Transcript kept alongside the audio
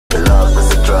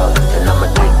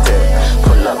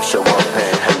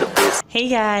Hey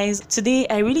guys, today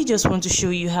I really just want to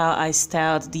show you how I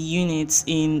styled the units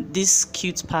in this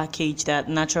cute package that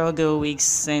Natural Girl Wigs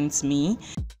sent me.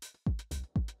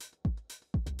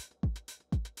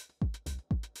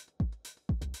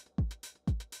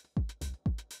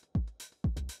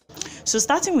 So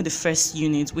starting with the first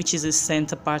unit, which is a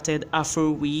center parted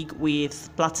Afro wig with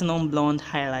platinum blonde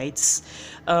highlights.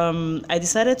 I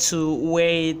decided to wear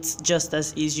it just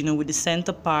as is, with the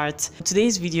center part.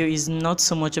 Today's video is not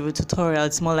so much of a tutorial,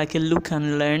 it's more like a look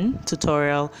and learn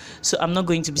tutorial. So I'm not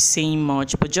going to be saying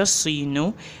much, but just so you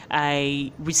know,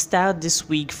 I restyled this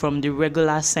wig from the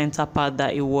regular center part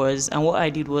that it was. And what I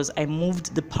did was I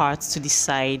moved the parts to the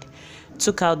side,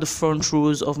 took out the front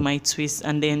rows of my twist,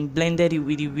 and then blended it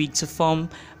with the wig to form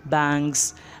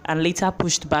bangs, and later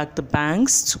pushed back the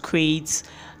bangs to create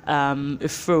a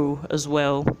fro as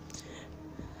well.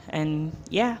 And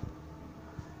yeah.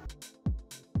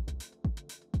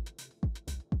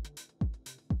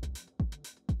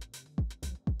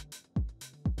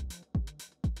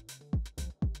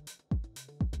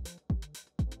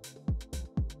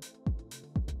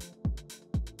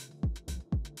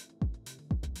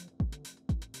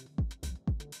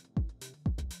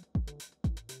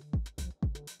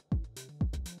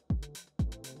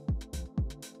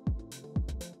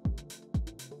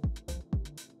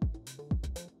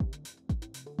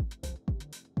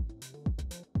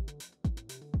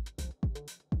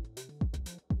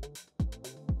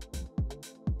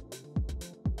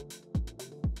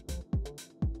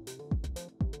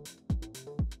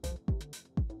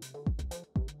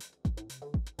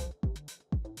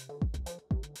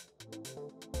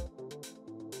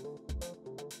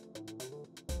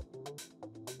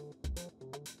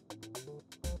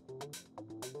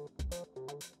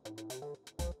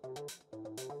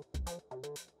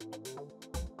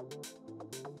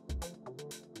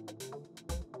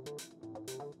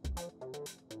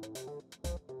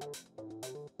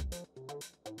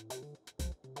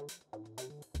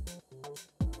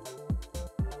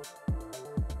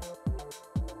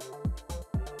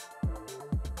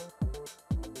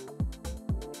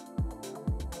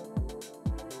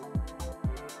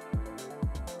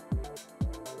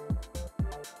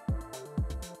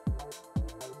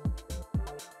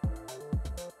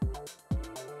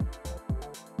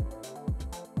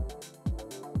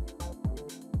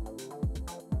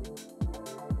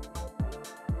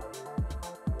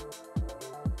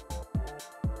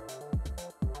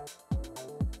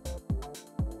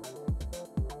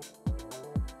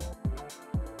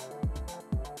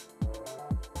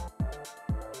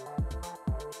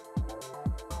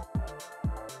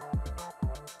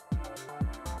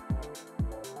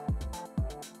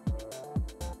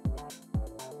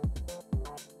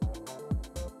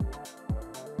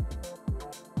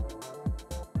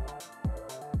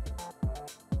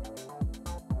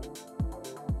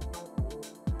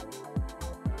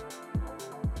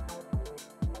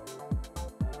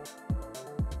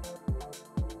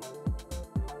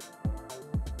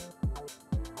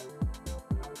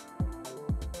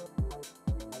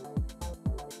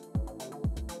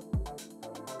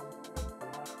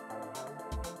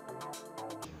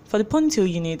 For the ponytail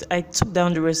unit, I took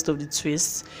down the rest of the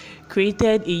twists,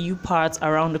 created a U part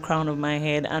around the crown of my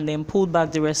head, and then pulled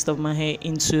back the rest of my hair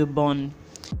into a bun.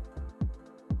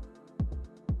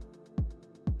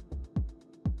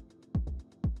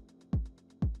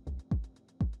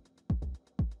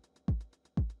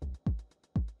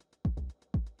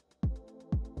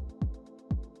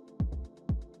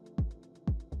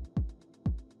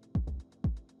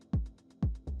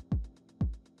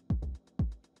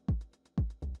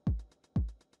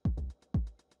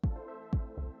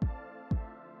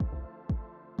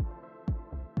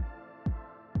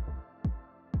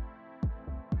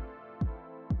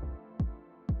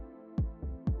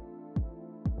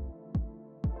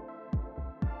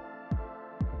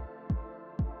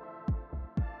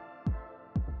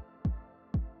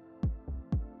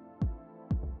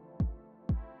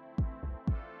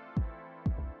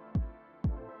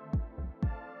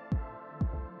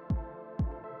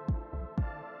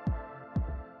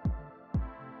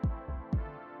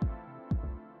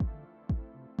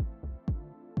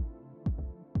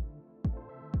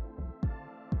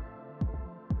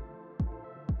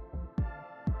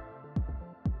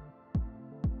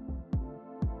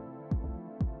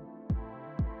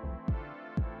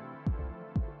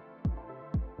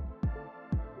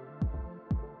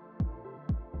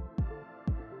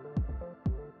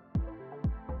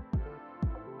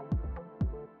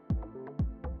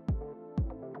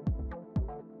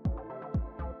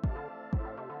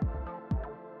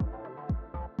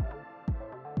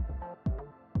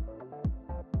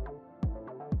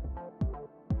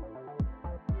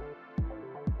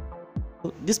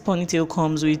 This ponytail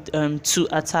comes with two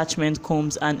attachment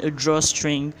combs and a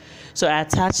drawstring. So I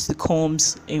attached the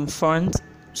combs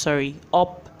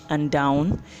up and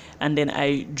down, and then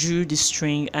I drew the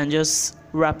string and just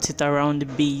wrapped it around the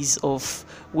base of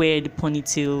where the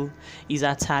ponytail is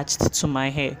attached to my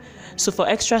hair. So for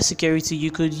extra security,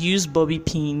 you could use bobby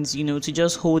pins, to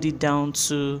just hold it down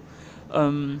to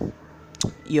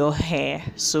your hair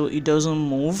so it doesn't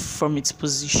move from its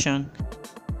position.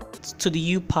 To the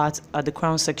U part at the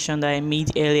crown section that I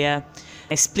made earlier,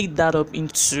 I split that up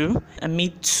into two and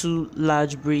made two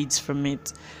large braids from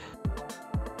it.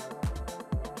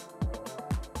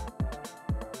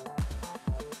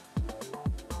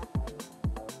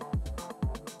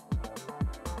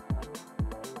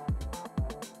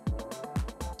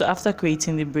 So after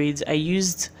creating the braids, I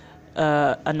used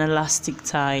an elastic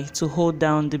tie to hold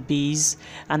down the base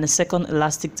and a second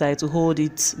elastic tie to hold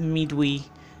it midway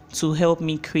to help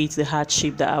me create the heart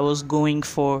shape that I was going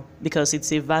for, because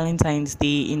it's a Valentine's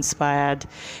Day inspired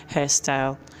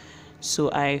hairstyle.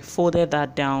 So I folded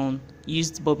that down,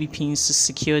 used bobby pins to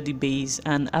secure the base,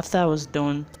 and after I was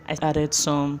done, I added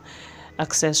some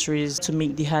accessories to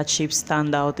make the heart shape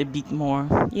stand out a bit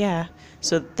more. Yeah,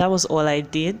 so that was all I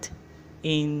did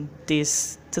in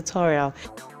this tutorial.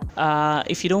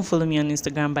 If you don't follow me on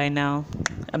Instagram by now,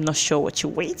 I'm not sure what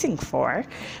you're waiting for,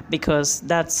 because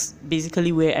that's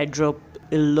basically where I drop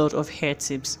a lot of hair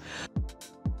tips.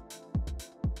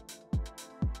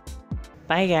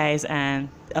 Bye guys, and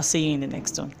I'll see you in the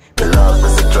next one. The love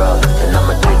is a drug and I'm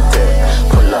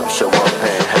addicted. Pull up, show up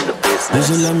and handle business.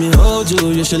 You should let me hold you,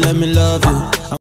 you should let me love you.